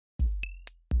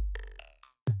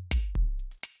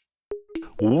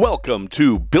Welcome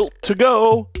to Built to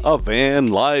Go, a van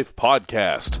life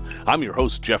podcast. I'm your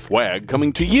host, Jeff Wagg,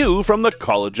 coming to you from the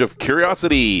College of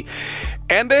Curiosity.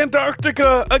 And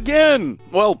Antarctica again!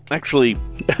 Well, actually,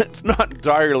 it's not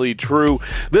entirely true.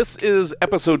 This is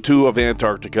episode 2 of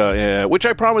Antarctica, which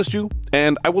I promised you,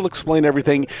 and I will explain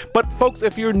everything. But folks,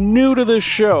 if you're new to this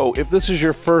show, if this is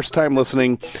your first time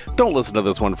listening, don't listen to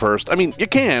this one first. I mean, you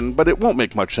can, but it won't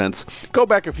make much sense. Go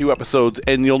back a few episodes,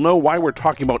 and you'll know why we're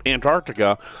talking about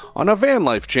Antarctica on a van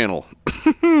life channel.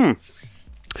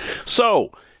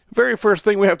 So, very first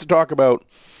thing we have to talk about,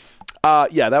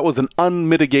 that was an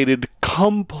unmitigated,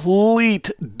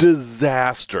 complete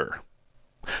disaster.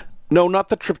 No, not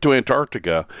the trip to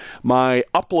Antarctica. My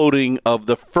uploading of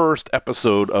the first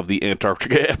episode of the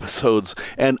Antarctica episodes,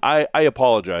 and I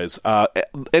apologize.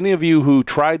 Any of you who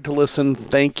tried to listen,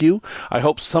 thank you. I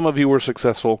hope some of you were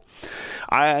successful.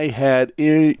 I had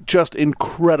just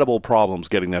incredible problems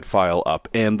getting that file up,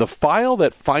 and the file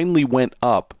that finally went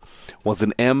up was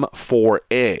an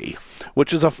M4A,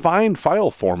 which is a fine file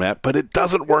format, but it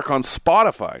doesn't work on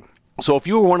Spotify. So if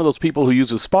you were one of those people who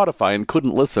uses Spotify and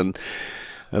couldn't listen,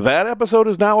 that episode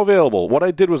is now available. What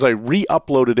I did was I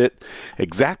re-uploaded it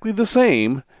exactly the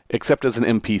same, except as an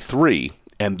MP3,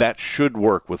 and that should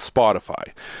work with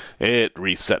Spotify. It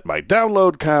reset my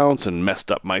download counts and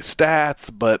messed up my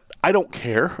stats, but I don't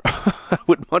care. I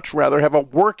would much rather have a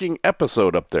working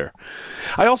episode up there.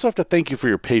 I also have to thank you for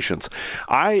your patience.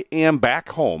 I am back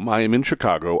home. I am in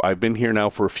Chicago. I've been here now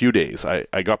for a few days. I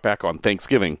got back on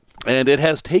Thanksgiving, and it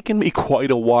has taken me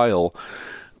quite a while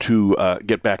to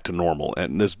get back to normal.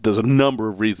 And there's a number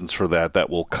of reasons for that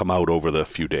will come out over the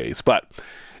few days. But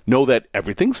know that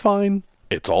everything's fine.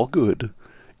 It's all good.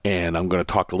 And I'm going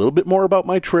to talk a little bit more about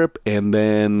my trip. And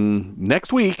then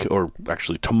next week, or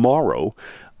actually tomorrow,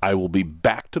 I will be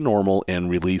back to normal and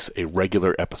release a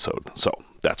regular episode. So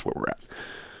that's where we're at.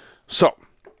 So,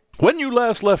 when you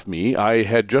last left me, I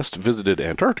had just visited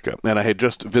Antarctica, and I had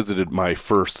just visited my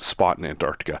first spot in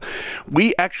Antarctica.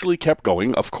 We actually kept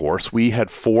going, of course. We had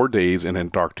 4 days in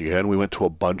Antarctica, and we went to a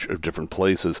bunch of different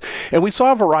places, and we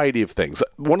saw a variety of things.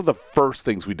 One of the first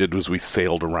things we did was we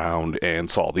sailed around and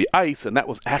saw the ice, and that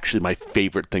was actually my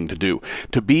favorite thing to do.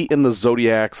 To be in the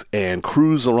Zodiacs and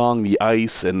cruise along the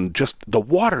ice, and just the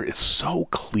water is so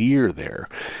clear there.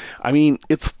 I mean,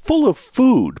 it's full of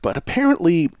food, but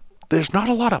apparently there's not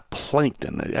a lot of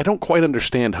plankton. I don't quite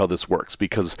understand how this works,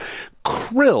 because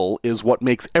krill is what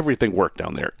makes everything work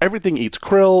down there. Everything eats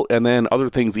krill, and then other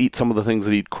things eat some of the things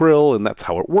that eat krill, and that's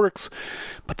how it works.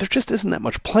 But there just isn't that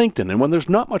much plankton, and when there's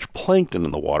not much plankton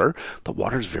in the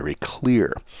water's very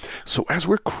clear. So as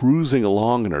we're cruising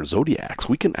along in our Zodiacs,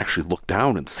 we can actually look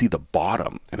down and see the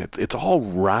bottom, and it's all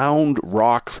round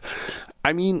rocks.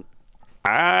 I mean,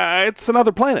 it's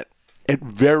another planet. It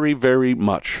very, very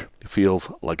much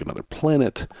feels like another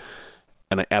planet,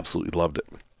 and I absolutely loved it.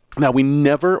 Now, we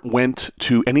never went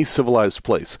to any civilized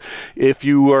place. If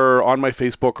you are on my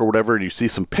Facebook or whatever and you see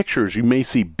some pictures, you may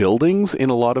see buildings in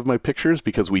a lot of my pictures,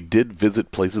 because we did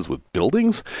visit places with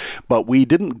buildings, but we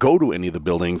didn't go to any of the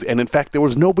buildings, and in fact, there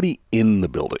was nobody in the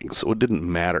buildings, so it didn't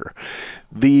matter.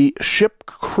 The ship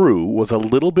crew was a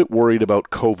little bit worried about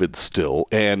COVID still,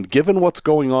 and given what's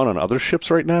going on other ships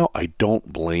right now, I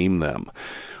don't blame them.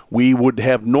 We would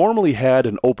have normally had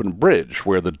an open bridge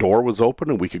where the door was open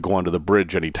and we could go onto the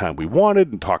bridge anytime we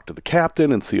wanted and talk to the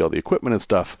captain and see all the equipment and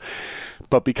stuff.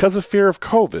 But because of fear of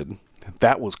COVID,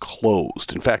 that was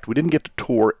closed. In fact, we didn't get to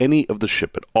tour any of the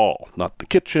ship at all. Not the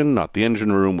kitchen, not the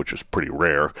engine room, which is pretty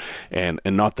rare, and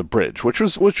not the bridge, which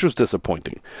was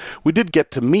disappointing. We did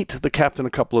get to meet the captain a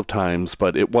couple of times,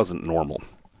 but it wasn't normal.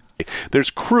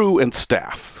 There's crew and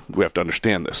staff. We have to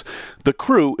understand this. The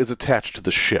crew is attached to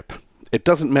the ship. It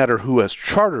doesn't matter who has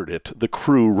chartered it, the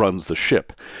crew runs the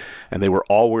ship. And they were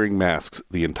all wearing masks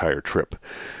the entire trip.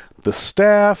 The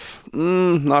staff,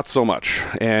 not so much.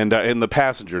 And the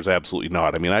passengers, absolutely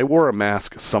not. I mean, I wore a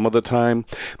mask some of the time.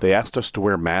 They asked us to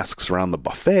wear masks around the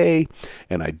buffet,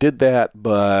 and I did that,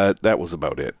 but that was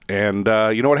about it. And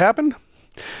you know what happened?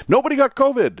 Nobody got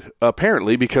COVID,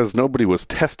 apparently, because nobody was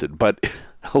tested. But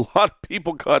a lot of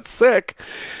people got sick.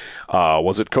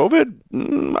 Was it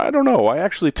COVID? I don't know. I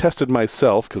actually tested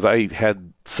myself because I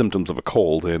had symptoms of a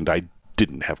cold, and I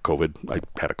didn't have COVID. I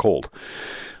had a cold.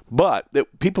 But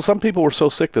some people were so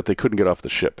sick that they couldn't get off the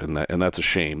ship, and that's a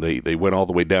shame. They went all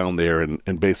the way down there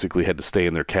and basically had to stay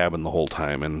in their cabin the whole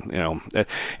time. And, you know,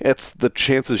 it's the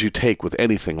chances you take with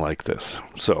anything like this.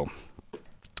 So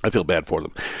I feel bad for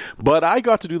them. But I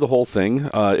got to do the whole thing.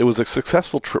 It was a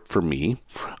successful trip for me.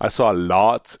 I saw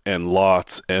lots and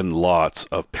lots and lots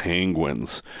of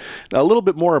penguins. Now, a little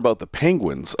bit more about the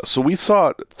penguins. So we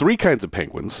saw 3 kinds of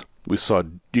penguins. We saw,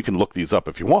 you can look these up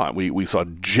if you want. We saw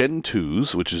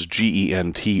gentoos, which is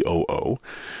Gentoo.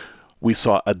 We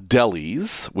saw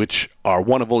adelies, which are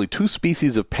one of only 2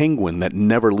 species of penguin that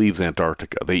never leaves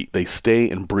Antarctica. They stay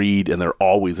and breed, and they're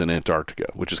always in Antarctica,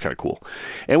 which is kind of cool.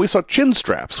 And we saw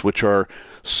chinstraps, which are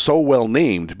so well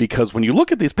named because when you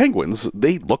look at these penguins,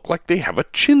 they look like they have a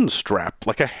chin strap,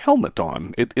 like a helmet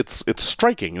on. It's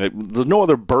striking. There's no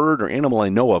other bird or animal I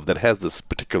know of that has this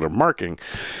particular marking.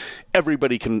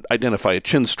 Everybody can identify a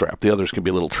chin strap. The others can be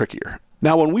a little trickier.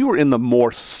 Now, when we were in the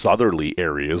more southerly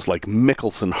areas like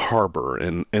Michelson Harbor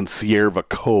and Sierra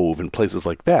Cove and places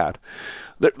like that,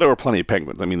 there were plenty of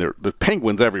penguins. I mean, there are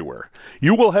penguins everywhere.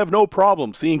 You will have no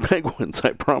problem seeing penguins,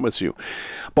 I promise you.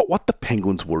 But what the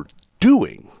penguins were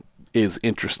doing is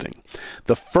interesting.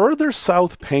 The further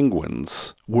south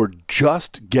penguins were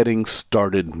just getting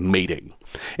started mating.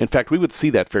 In fact, we would see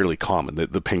that fairly common,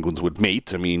 that the penguins would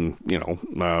mate. I mean,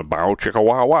 bow, chicka,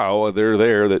 wow, wow, they're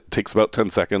there. That takes about 10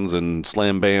 seconds, and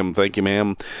slam, bam, thank you,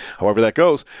 ma'am, however that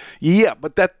goes. Yeah,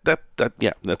 but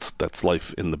that's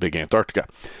life in the big Antarctica.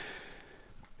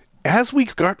 As we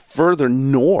got further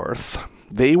north,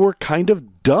 they were kind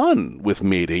of done with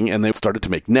mating, and they started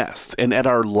to make nests. And at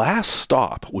our last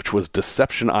stop, which was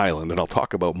Deception Island, and I'll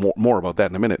talk about more about that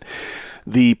in a minute,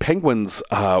 the penguins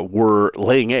were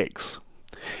laying eggs.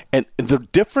 And the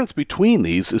difference between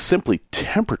these is simply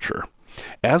temperature.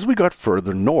 As we got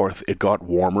further north, it got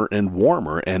warmer and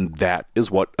warmer, and that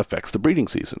is what affects the breeding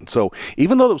season. So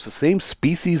even though there was the same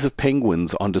species of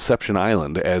penguins on Deception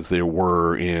Island as there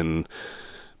were in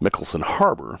Michelson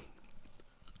Harbor,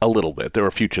 a little bit. There were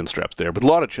a few chin straps there, but a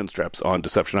lot of chin straps on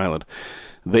Deception Island.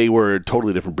 They were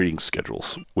totally different breeding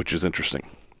schedules, which is interesting.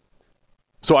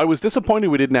 So I was disappointed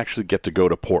we didn't actually get to go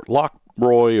to Port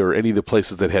Lockroy or any of the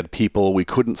places that had people. We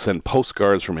couldn't send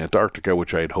postcards from Antarctica,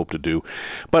 which I had hoped to do.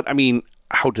 But, I mean,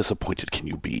 how disappointed can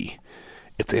you be?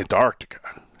 It's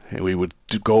Antarctica. And we would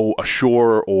go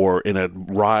ashore or in a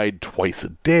ride twice a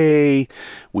day.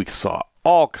 We saw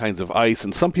all kinds of ice,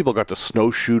 and some people got to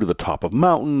snowshoe to the top of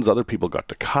mountains. Other people got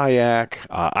to kayak.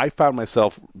 I found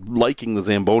myself liking the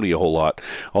Zamboni a whole lot,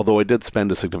 although I did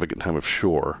spend a significant time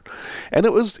offshore. And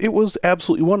it was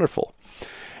absolutely wonderful.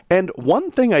 And one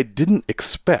thing I didn't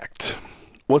expect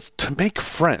was to make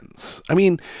friends. I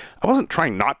mean, I wasn't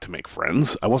trying not to make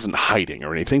friends. I wasn't hiding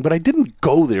or anything, but I didn't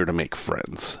go there to make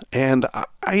friends. And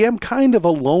I am kind of a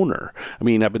loner. I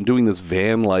mean, I've been doing this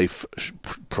van life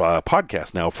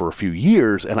podcast now for a few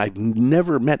years, and I've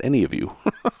never met any of you.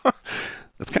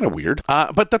 That's kind of weird.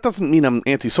 But that doesn't mean I'm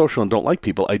antisocial and don't like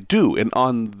people. I do. And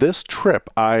on this trip,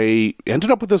 I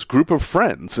ended up with this group of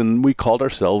friends, and we called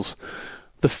ourselves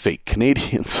the Fake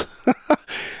Canadians.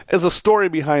 There's a story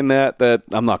behind that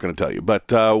I'm not going to tell you. But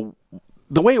the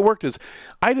way it worked is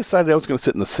I decided I was going to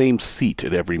sit in the same seat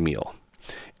at every meal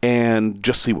and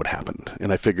just see what happened.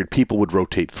 And I figured people would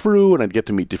rotate through and I'd get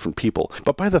to meet different people.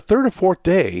 But by the 3rd or 4th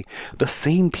day, the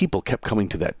same people kept coming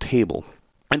to that table.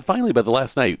 And finally, by the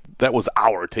last night, that was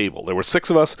our table. There were 6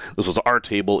 of us. This was our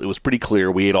table. It was pretty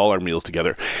clear. We ate all our meals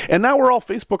together. And now we're all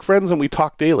Facebook friends and we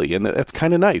talk daily. And that's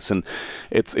kind of nice. And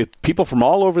it's people from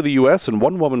all over the U.S. and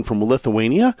one woman from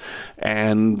Lithuania.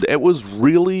 And it was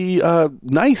really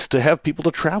nice to have people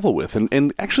to travel with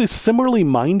and actually similarly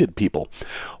minded people.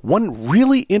 One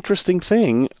really interesting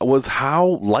thing was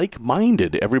how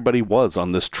like-minded everybody was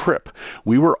on this trip.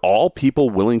 We were all people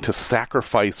willing to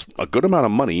sacrifice a good amount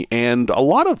of money and a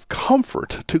lot of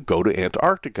comfort to go to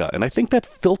Antarctica, and I think that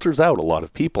filters out a lot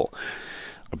of people.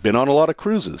 I've been on a lot of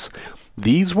cruises.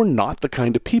 These were not the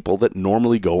kind of people that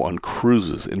normally go on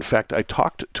cruises. In fact, I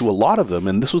talked to a lot of them,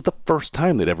 and this was the first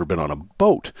time they'd ever been on a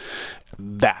boat.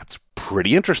 That's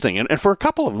pretty interesting, and for a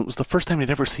couple of them, it was the first time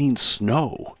they'd ever seen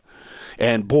snow.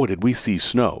 And boy, did we see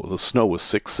snow. The snow was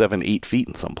 6, 7, 8 feet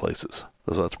in some places.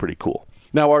 So that's pretty cool.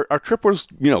 Now, our trip was,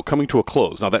 coming to a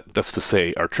close. Now, that's to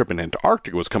say our trip in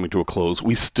Antarctica was coming to a close.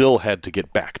 We still had to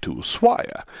get back to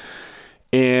Ushuaia.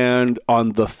 And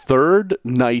on the 3rd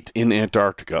night in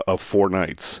Antarctica of 4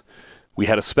 nights, we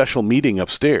had a special meeting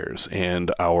upstairs.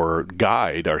 And our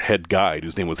head guide,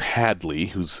 whose name was Hadley,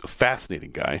 who's a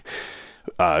fascinating guy,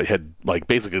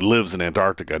 basically lives in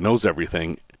Antarctica, knows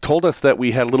everything, told us that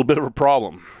we had a little bit of a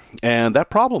problem. And that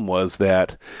problem was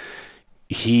that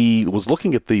he was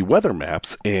looking at the weather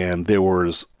maps, and there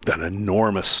was an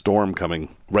enormous storm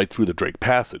coming right through the Drake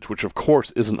Passage, which of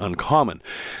course isn't uncommon.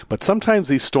 But sometimes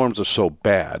these storms are so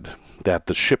bad that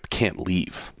the ship can't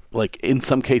leave. Like, in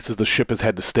some cases, the ship has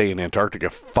had to stay in Antarctica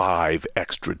 5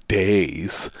 extra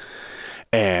days.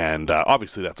 And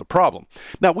obviously that's a problem.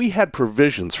 Now, we had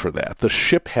provisions for that. The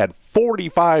ship had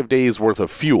 45 days worth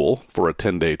of fuel for a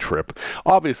 10-day trip.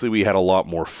 Obviously, we had a lot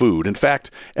more food. In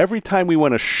fact, every time we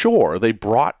went ashore, they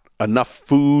brought enough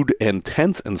food and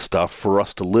tents and stuff for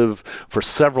us to live for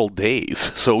several days.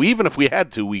 So even if we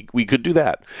had to, we could do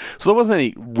that. So there wasn't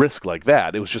any risk like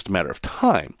that. It was just a matter of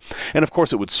time. And of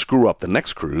course, it would screw up the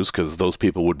next cruise because those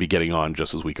people would be getting on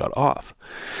just as we got off.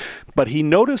 But he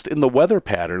noticed in the weather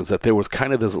patterns that there was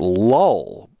kind of this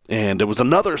lull, and there was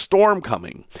another storm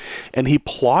coming. And he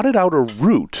plotted out a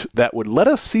route that would let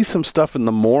us see some stuff in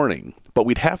the morning, but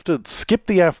we'd have to skip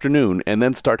the afternoon and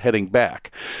then start heading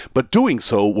back. But doing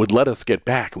so would let us get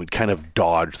back, and we'd kind of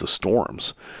dodge the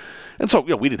storms. And so,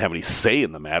 we didn't have any say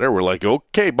in the matter. We're like,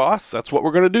 okay, boss, that's what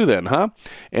we're going to do then, huh?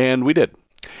 And we did.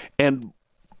 And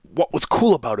what was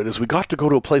cool about it is we got to go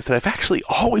to a place that I've actually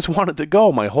always wanted to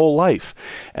go my whole life,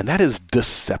 and that is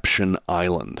Deception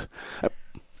Island.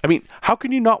 I mean, how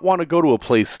can you not want to go to a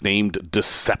place named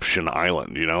Deception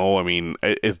Island, I mean,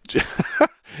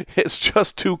 it's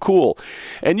just too cool.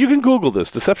 And you can Google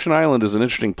this. Deception Island is an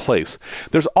interesting place.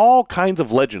 There's all kinds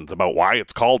of legends about why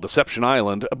it's called Deception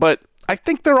Island, but I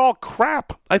think they're all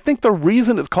crap. I think the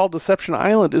reason it's called Deception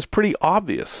Island is pretty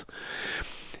obvious.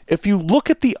 If you look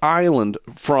at the island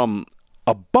from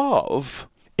above,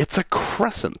 it's a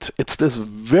crescent. It's this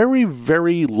very,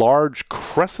 very large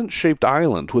crescent-shaped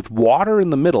island with water in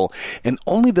the middle and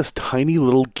only this tiny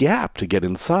little gap to get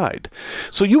inside.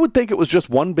 So you would think it was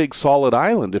just one big solid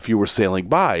island if you were sailing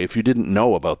by, if you didn't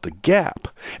know about the gap.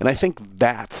 And I think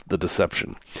that's the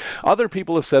deception. Other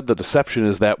people have said the deception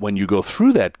is that when you go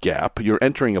through that gap, you're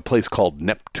entering a place called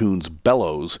Neptune's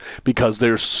Bellows because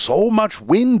there's so much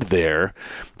wind there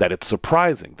that it's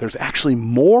surprising. There's actually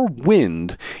more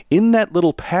wind in that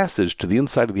little passage to the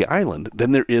inside of the island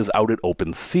than there is out at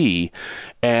open sea,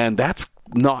 and that's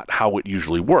not how it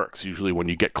usually works. Usually when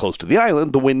you get close to the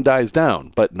island, the wind dies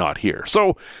down, but not here.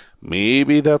 So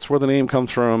maybe that's where the name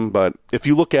comes from, but if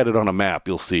you look at it on a map,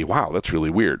 you'll see, wow, that's really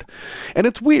weird. And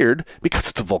it's weird because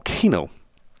it's a volcano.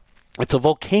 It's a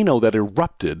volcano that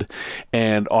erupted,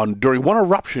 and during one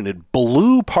eruption, it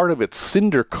blew part of its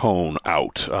cinder cone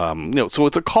out. So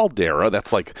it's a caldera.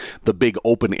 That's like the big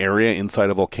open area inside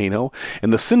a volcano,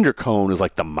 and the cinder cone is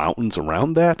like the mountains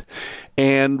around that.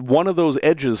 And one of those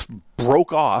edges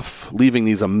broke off, leaving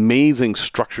these amazing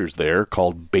structures there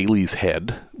called Bailey's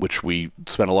Head, which we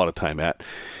spent a lot of time at.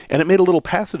 And it made a little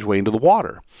passageway into the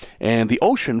water, and the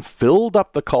ocean filled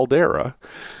up the caldera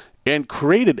and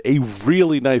created a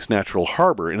really nice natural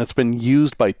harbor, and it's been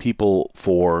used by people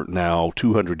for now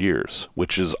 200 years,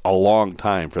 which is a long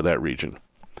time for that region.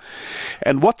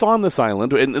 And what's on this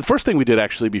island, and the first thing we did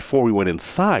actually before we went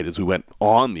inside is we went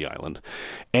on the island,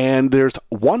 and there's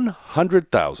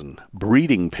 100,000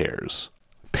 breeding pairs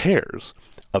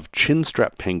of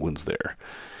chinstrap penguins there.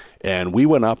 And we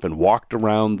went up and walked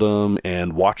around them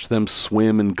and watched them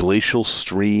swim in glacial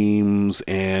streams,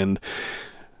 and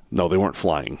no, they weren't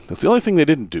flying. That's the only thing they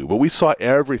didn't do, but we saw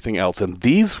everything else, and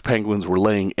these penguins were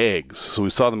laying eggs, so we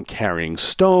saw them carrying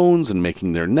stones and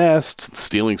making their nests and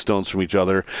stealing stones from each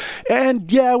other. And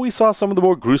yeah, we saw some of the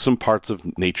more gruesome parts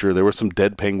of nature. There were some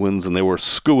dead penguins, and there were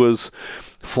skuas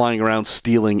flying around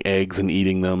stealing eggs and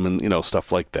eating them, and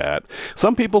stuff like that.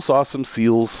 Some people saw some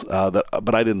seals,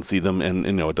 but I didn't see them, and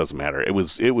it doesn't matter. It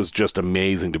was just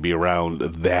amazing to be around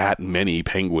that many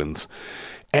penguins.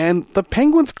 And the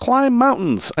penguins climb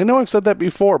mountains. I know I've said that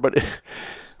before, but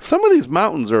some of these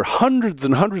mountains are hundreds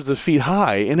and hundreds of feet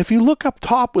high, and if you look up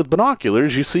top with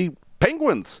binoculars, you see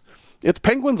penguins. It's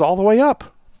penguins all the way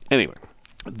up. Anyway,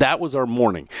 that was our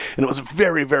morning, and it was a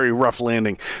very, very rough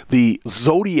landing. The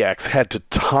Zodiacs had to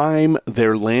time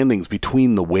their landings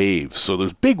between the waves, so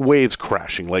there's big waves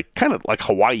crashing, kind of like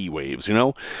Hawaii waves,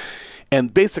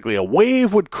 And basically a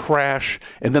wave would crash,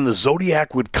 and then the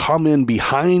Zodiac would come in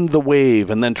behind the wave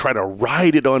and then try to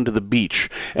ride it onto the beach.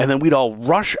 And then we'd all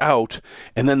rush out,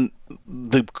 and then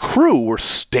the crew were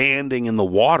standing in the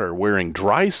water wearing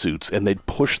dry suits, and they'd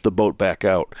push the boat back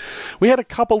out. We had a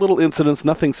couple little incidents,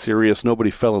 nothing serious,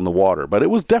 nobody fell in the water, but it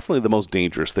was definitely the most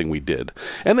dangerous thing we did.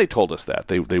 And they told us that.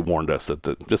 They warned us that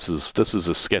this is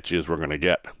as sketchy as we're going to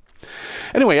get.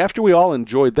 Anyway, after we all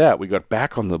enjoyed that, we got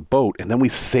back on the boat, and then we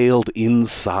sailed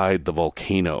inside the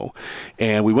volcano.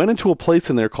 And we went into a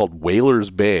place in there called Whalers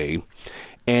Bay.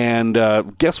 And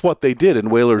guess what they did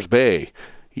in Whalers Bay?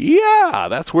 Yeah,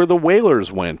 that's where the whalers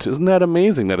went. Isn't that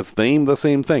amazing that it's named the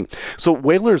same thing? So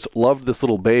whalers loved this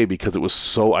little bay because it was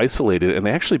so isolated, and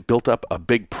they actually built up a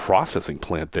big processing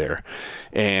plant there.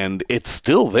 And it's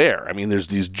still there. I mean, there's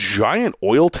these giant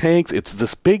oil tanks. It's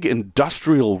this big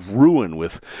industrial ruin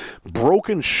with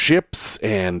broken ships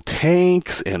and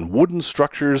tanks and wooden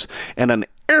structures and an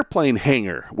airplane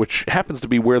hangar, which happens to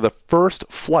be where the first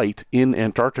flight in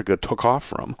Antarctica took off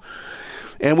from.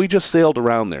 And we just sailed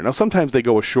around there. Now, sometimes they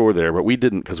go ashore there, but we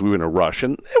didn't because we were in a rush,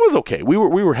 and it was okay. We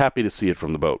were happy to see it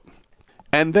from the boat.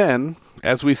 And then,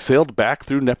 as we sailed back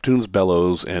through Neptune's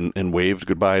bellows and waved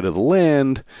goodbye to the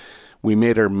land, we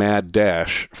made our mad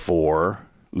dash for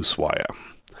Ushuaia.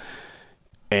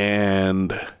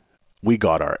 And we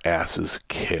got our asses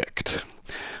kicked.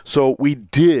 So we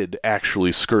did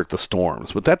actually skirt the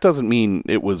storms, but that doesn't mean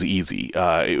it was easy.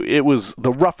 It was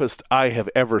the roughest I have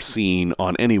ever seen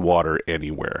on any water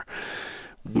anywhere.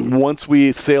 Once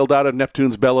we sailed out of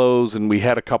Neptune's bellows and we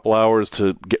had a couple hours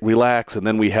to relax, and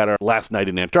then we had our last night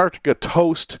in Antarctica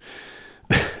toast,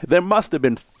 there must have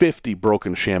been 50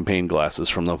 broken champagne glasses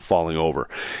from them falling over.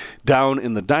 Down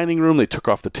in the dining room, they took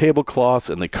off the tablecloths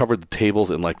and they covered the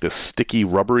tables in like this sticky,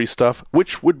 rubbery stuff,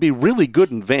 which would be really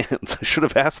good in Vans. I should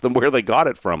have asked them where they got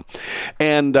it from.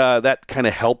 And that kind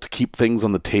of helped keep things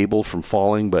on the table from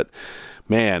falling, but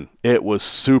man, it was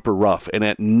super rough. And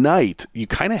at night, you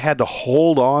kind of had to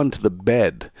hold on to the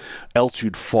bed, else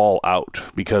you'd fall out.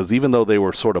 Because even though they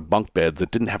were sort of bunk beds, it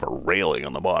didn't have a railing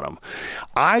on the bottom.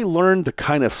 I learned to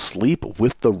kind of sleep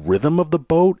with the rhythm of the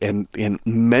boat. And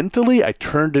mentally, I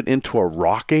turned it into a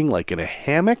rocking, like in a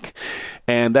hammock.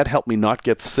 And that helped me not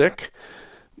get sick.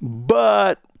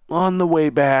 But on the way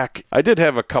back, I did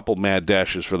have a couple mad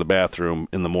dashes for the bathroom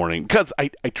in the morning. Because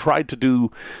I tried to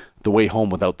do the way home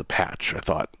without the patch. I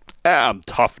thought, I'm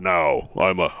tough now.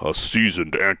 I'm a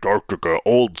seasoned Antarctica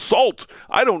old salt.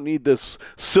 I don't need this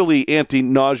silly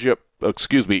anti-nausea,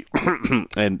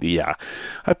 and yeah,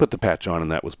 I put the patch on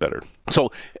and that was better.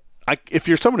 So if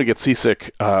you're someone who gets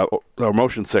seasick or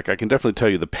motion sick, I can definitely tell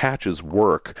you the patches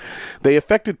work. They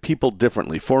affected people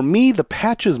differently. For me, the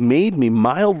patches made me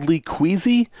mildly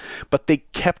queasy, but they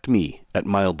kept me at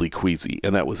mildly queasy,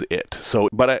 and that was it. So,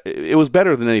 it was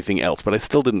better than anything else, but I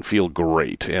still didn't feel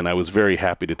great, and I was very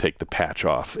happy to take the patch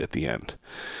off at the end.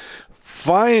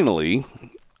 Finally,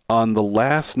 on the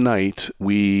last night,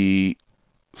 we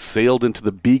sailed into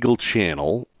the Beagle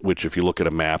Channel, which, if you look at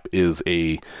a map, is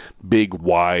a big,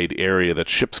 wide area that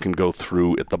ships can go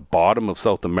through at the bottom of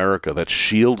South America that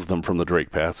shields them from the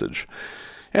Drake Passage.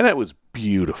 And that was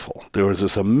beautiful. There was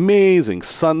this amazing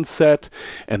sunset,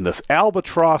 and this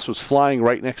albatross was flying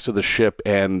right next to the ship,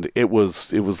 and it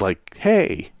was like,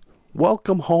 hey,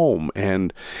 welcome home.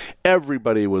 And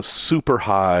everybody was super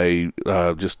high,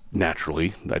 just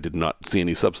naturally. I did not see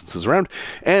any substances around,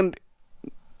 and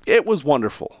it was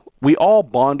wonderful. We all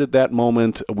bonded that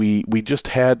moment. We just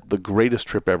had the greatest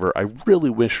trip ever. I really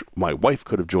wish my wife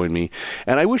could have joined me,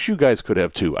 and I wish you guys could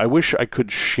have too. I wish I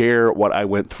could share what I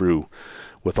went through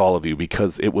with all of you,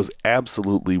 because it was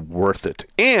absolutely worth it.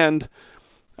 And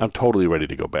I'm totally ready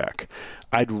to go back.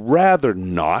 I'd rather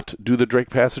not do the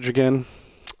Drake Passage again.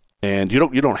 And you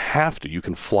don't have to. You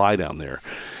can fly down there.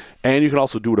 And you can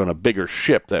also do it on a bigger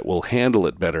ship that will handle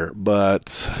it better.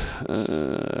 But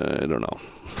I don't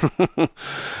know.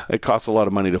 It costs a lot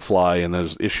of money to fly, and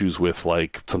there's issues with,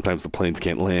 like, sometimes the planes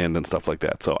can't land and stuff like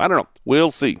that. So I don't know. We'll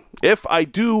see. If I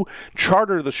do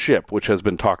charter the ship, which has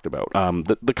been talked about,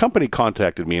 the company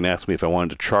contacted me and asked me if I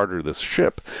wanted to charter this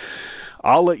ship.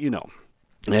 I'll let you know.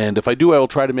 And if I do, I will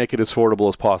try to make it as affordable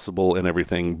as possible and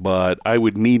everything, but I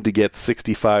would need to get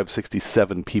 65,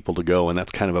 67 people to go, and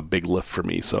that's kind of a big lift for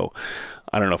me, so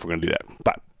I don't know if we're going to do that.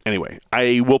 But anyway,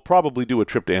 I will probably do a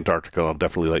trip to Antarctica. I'll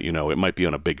definitely let you know. It might be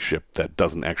on a big ship that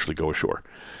doesn't actually go ashore.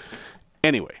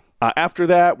 Anyway, after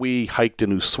that, we hiked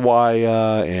in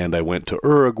Ushuaia, and I went to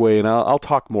Uruguay, and I'll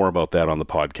talk more about that on the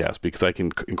podcast, because I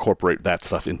can incorporate that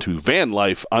stuff into van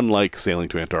life, unlike sailing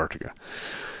to Antarctica.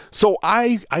 So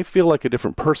I feel like a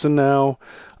different person now.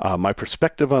 My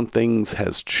perspective on things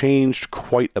has changed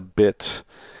quite a bit,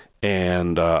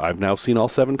 and I've now seen all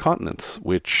 7 continents,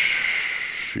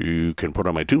 which you can put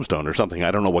on my tombstone or something.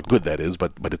 I don't know what good that is,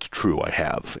 but it's true. I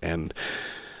have, and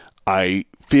I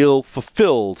feel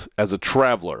fulfilled as a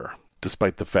traveler,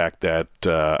 despite the fact that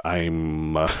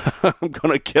I'm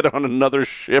going to get on another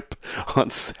ship on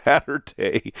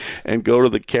Saturday and go to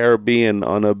the Caribbean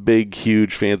on a big,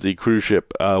 huge, fancy cruise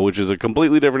ship, which is a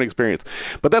completely different experience.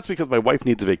 But that's because my wife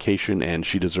needs a vacation, and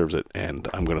she deserves it, and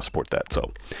I'm going to support that.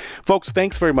 So, folks,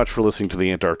 thanks very much for listening to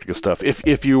the Antarctica stuff.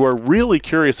 If you are really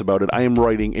curious about it, I am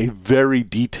writing a very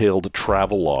detailed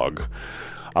travel log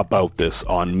about this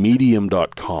on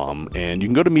medium.com, and you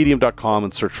can go to medium.com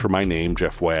and search for my name,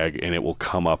 Jeff Wagg, and it will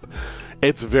come up.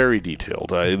 It's very detailed.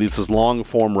 This is long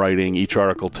form writing. Each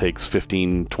article takes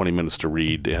 15-20 minutes to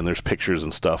read, and there's pictures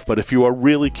and stuff. But if you are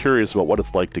really curious about what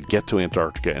it's like to get to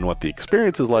Antarctica and what the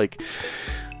experience is like,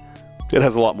 it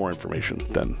has a lot more information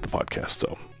than the podcast.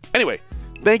 So anyway,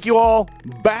 thank you all.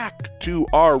 Back to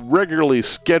our regularly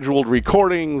scheduled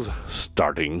recordings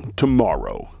starting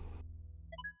tomorrow.